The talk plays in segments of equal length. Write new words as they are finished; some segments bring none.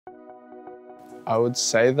I would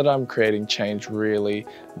say that I'm creating change really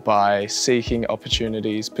by seeking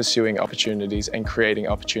opportunities, pursuing opportunities, and creating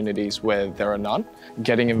opportunities where there are none.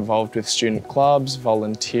 Getting involved with student clubs,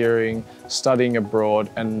 volunteering, studying abroad,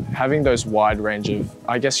 and having those wide range of,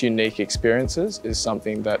 I guess, unique experiences is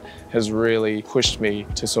something that has really pushed me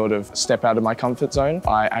to sort of step out of my comfort zone.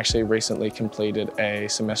 I actually recently completed a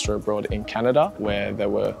semester abroad in Canada where there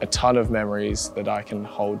were a ton of memories that I can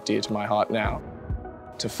hold dear to my heart now.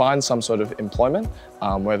 To find some sort of employment,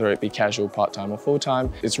 whether it be casual, part-time or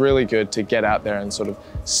full-time, it's really good to get out there and sort of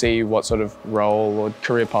see what sort of role or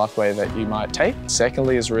career pathway that you might take.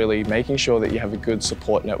 Secondly is really making sure that you have a good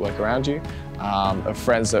support network around you, of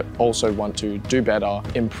friends that also want to do better,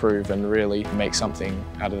 improve and really make something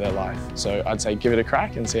out of their life. So I'd say give it a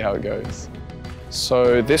crack and see how it goes.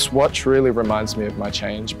 So this watch really reminds me of my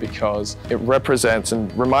change because it represents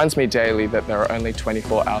and reminds me daily that there are only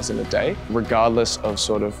 24 hours in a day, regardless of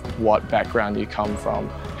sort of what background you come from,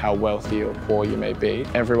 how wealthy or poor you may be.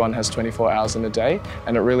 Everyone has 24 hours in a day,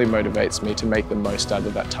 and it really motivates me to make the most out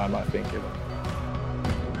of that time I've been given.